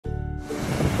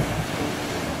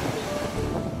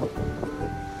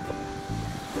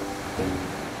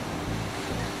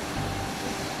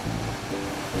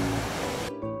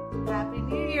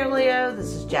Leo. This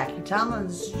is Jackie Tomlin.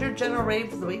 This is your general reading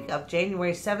for the week of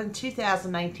January 7th,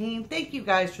 2019. Thank you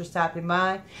guys for stopping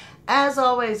by. As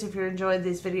always, if you're enjoying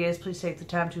these videos, please take the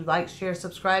time to like, share,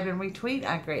 subscribe, and retweet.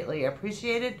 I greatly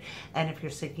appreciate it. And if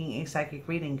you're seeking a psychic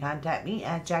reading, contact me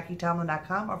at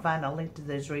JackieTomlin.com or find a link to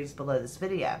those reads below this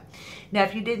video. Now,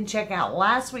 if you didn't check out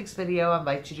last week's video, I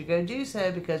invite you to go do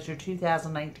so because your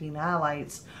 2019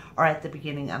 highlights are at the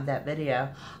beginning of that video.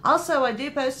 Also, I do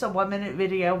post a 1-minute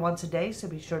video once a day, so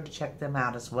be sure to check them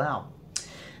out as well.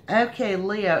 Okay,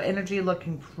 Leo, energy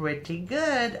looking pretty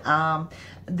good.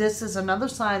 This is another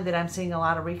sign that I'm seeing a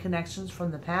lot of reconnections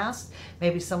from the past.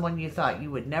 Maybe someone you thought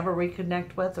you would never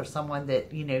reconnect with, or someone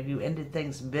that, you know, you ended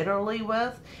things bitterly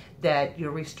with, that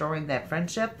you're restoring that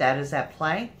friendship. That is at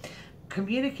play.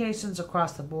 Communications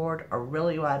across the board are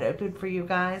really wide open for you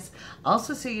guys.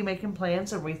 Also see you making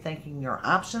plans and rethinking your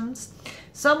options.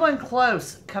 Someone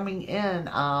close coming in.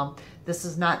 This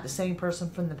is not the same person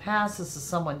from the past. This is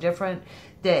someone different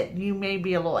that you may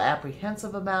be a little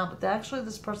apprehensive about, but actually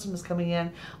this person is coming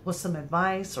in with some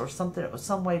advice or something,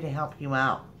 some way to help you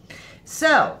out.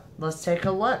 So let's take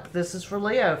a look. This is for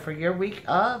Leo for your week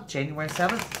of January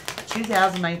 7th,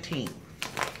 2019.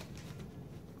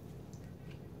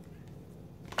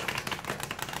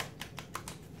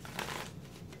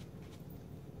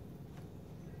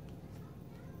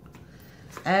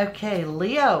 Okay,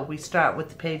 Leo, we start with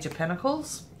the Page of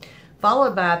Pentacles,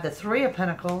 followed by the Three of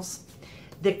Pentacles,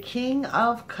 the King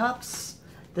of Cups,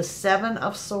 the Seven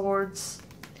of Swords,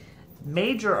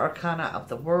 Major Arcana of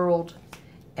the World,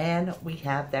 and we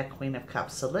have that Queen of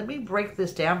Cups. So let me break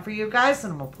this down for you guys,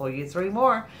 and I'm going to pull you three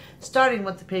more, starting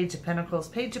with the Page of Pentacles.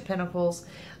 Page of Pentacles,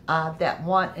 that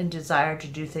want and desire to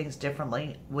do things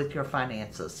differently with your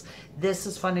finances. This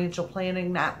is financial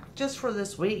planning, not just for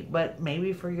this week, but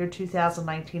maybe for your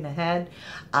 2019 ahead,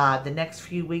 the next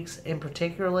few weeks in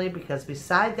particularly, because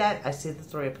beside that, I see the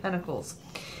Three of Pentacles.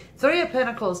 Three of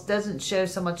Pentacles doesn't show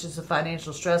so much as a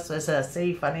financial stress as I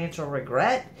see financial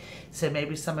regret. So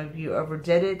maybe some of you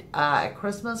overdid it at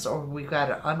Christmas, or we've got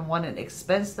an unwanted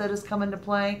expense that has come into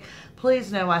play.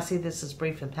 Please know I see this as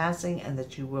brief and passing, and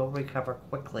that you will recover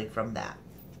quickly from that.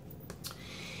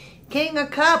 King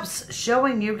of Cups,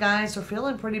 showing you guys are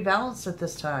feeling pretty balanced at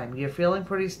this time. You're feeling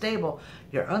pretty stable.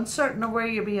 You're uncertain of where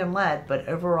you're being led, but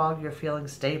overall you're feeling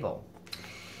stable.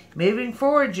 Moving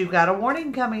forward, you've got a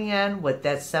warning coming in with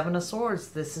that Seven of Swords.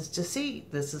 This is deceit.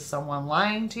 This is someone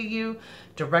lying to you,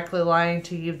 directly lying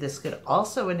to you. This could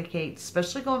also indicate,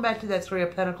 especially going back to that Three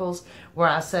of Pentacles, where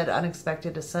I said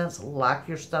unexpected ascents, lock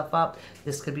your stuff up.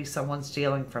 This could be someone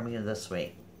stealing from you this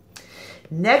week.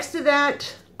 Next to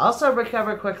that, also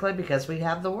recover quickly because we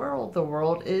have the World. The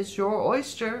World is your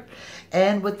oyster.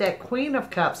 And with that Queen of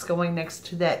Cups going next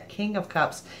to that King of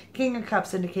Cups. King of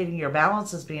Cups indicating your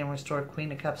balance is being restored.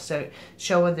 Queen of Cups so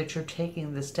showing that you're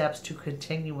taking the steps to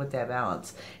continue with that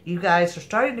balance. You guys are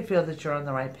starting to feel that you're on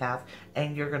the right path,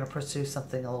 and you're going to pursue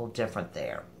something a little different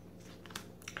there.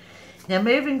 Now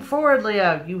moving forward,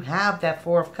 Leo, you have that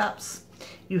Four of Cups.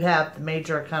 You have the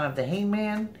Major Arcana of the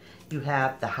Hangman. You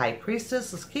have the High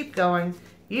Priestess. Let's keep going.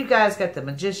 You guys got the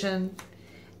Magician,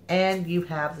 and you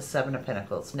have the Seven of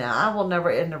Pentacles. Now, I will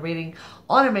never end a reading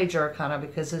on a Major Arcana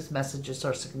because his messages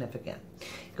are significant.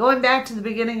 Going back to the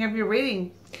beginning of your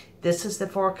reading, this is the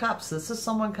Four of Cups. This is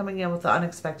someone coming in with an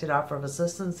unexpected offer of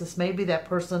assistance. This may be that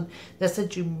person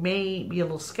that you may be a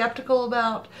little skeptical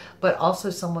about, but also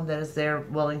someone that is there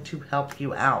willing to help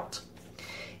you out.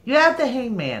 You have the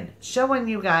Hangman, showing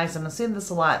you guys, and I've seen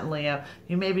this a lot in Leo,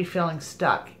 you may be feeling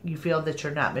stuck. You feel that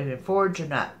you're not moving forward, you're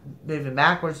not moving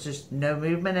backwards, just no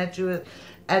movement at you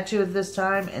at this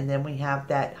time. And then we have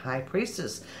that High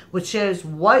Priestess, which shows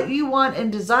what you want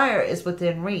and desire is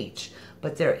within reach,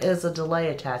 but there is a delay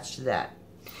attached to that.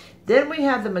 Then we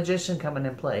have the Magician coming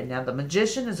in play. Now, the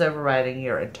Magician is overriding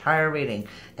your entire reading,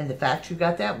 and the fact you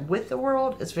got that with the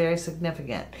World is very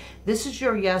significant. This is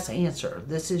your yes answer.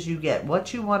 This is you get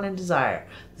what you want and desire.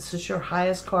 This is your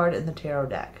highest card in the tarot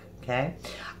deck, okay?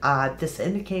 This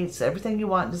indicates everything you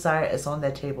want and desire is on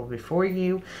that table before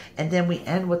you. And then we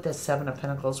end with the Seven of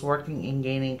Pentacles, working and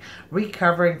gaining,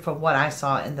 recovering from what I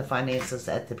saw in the finances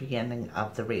at the beginning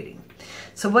of the reading.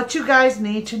 So what you guys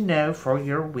need to know for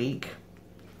your week,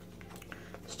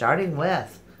 starting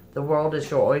with the World is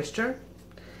your oyster.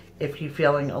 If you're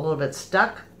feeling a little bit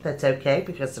stuck, that's okay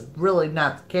because it's really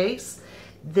not the case.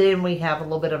 Then we have a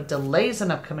little bit of delays in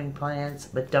upcoming plans,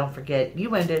 but don't forget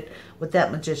you ended with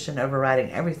that Magician overriding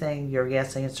everything, your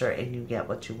yes answer, and you get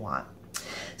what you want.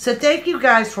 So thank you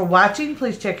guys for watching.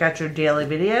 Please check out your daily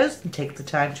videos and take the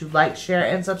time to like, share,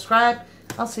 and subscribe.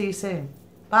 I'll see you soon.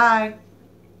 Bye.